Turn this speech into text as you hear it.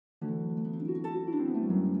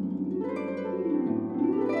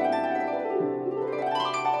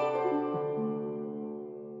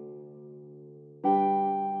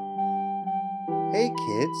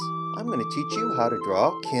going to teach you how to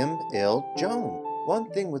draw Kim Il-jung.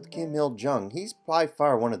 One thing with Kim Il-jung, he's by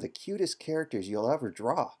far one of the cutest characters you'll ever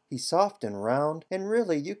draw. He's soft and round, and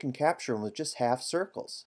really you can capture him with just half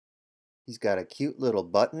circles. He's got a cute little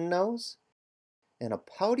button nose and a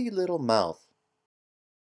pouty little mouth.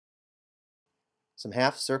 Some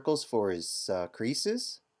half circles for his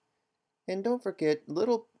creases. And don't forget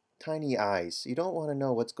little tiny eyes. You don't want to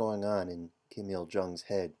know what's going on in Kim Il-jung's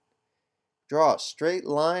head. Draw a straight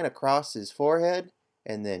line across his forehead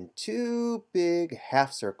and then two big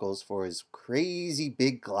half circles for his crazy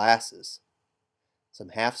big glasses. Some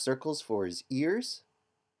half circles for his ears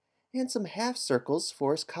and some half circles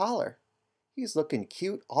for his collar. He's looking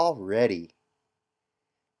cute already.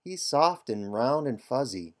 He's soft and round and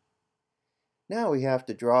fuzzy. Now we have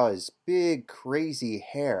to draw his big crazy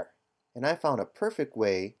hair, and I found a perfect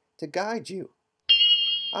way to guide you.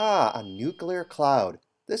 Ah, a nuclear cloud.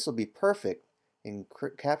 This will be perfect in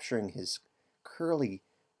capturing his curly,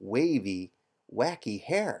 wavy, wacky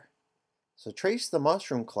hair. So trace the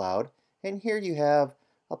mushroom cloud, and here you have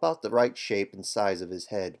about the right shape and size of his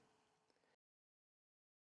head.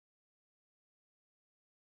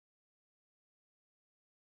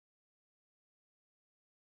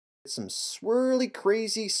 Some swirly,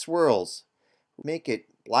 crazy swirls. Make it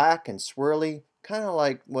black and swirly, kind of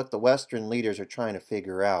like what the Western leaders are trying to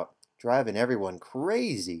figure out, driving everyone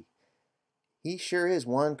crazy. He sure is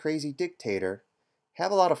one crazy dictator.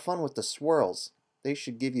 Have a lot of fun with the swirls. They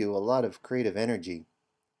should give you a lot of creative energy.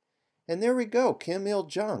 And there we go, Kim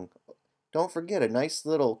Il-jung. Don't forget a nice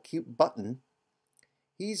little cute button.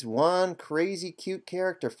 He's one crazy cute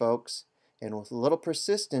character, folks. And with a little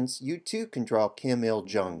persistence, you too can draw Kim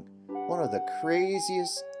Il-jung, one of the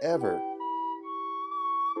craziest ever.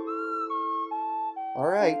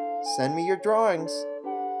 Alright, send me your drawings.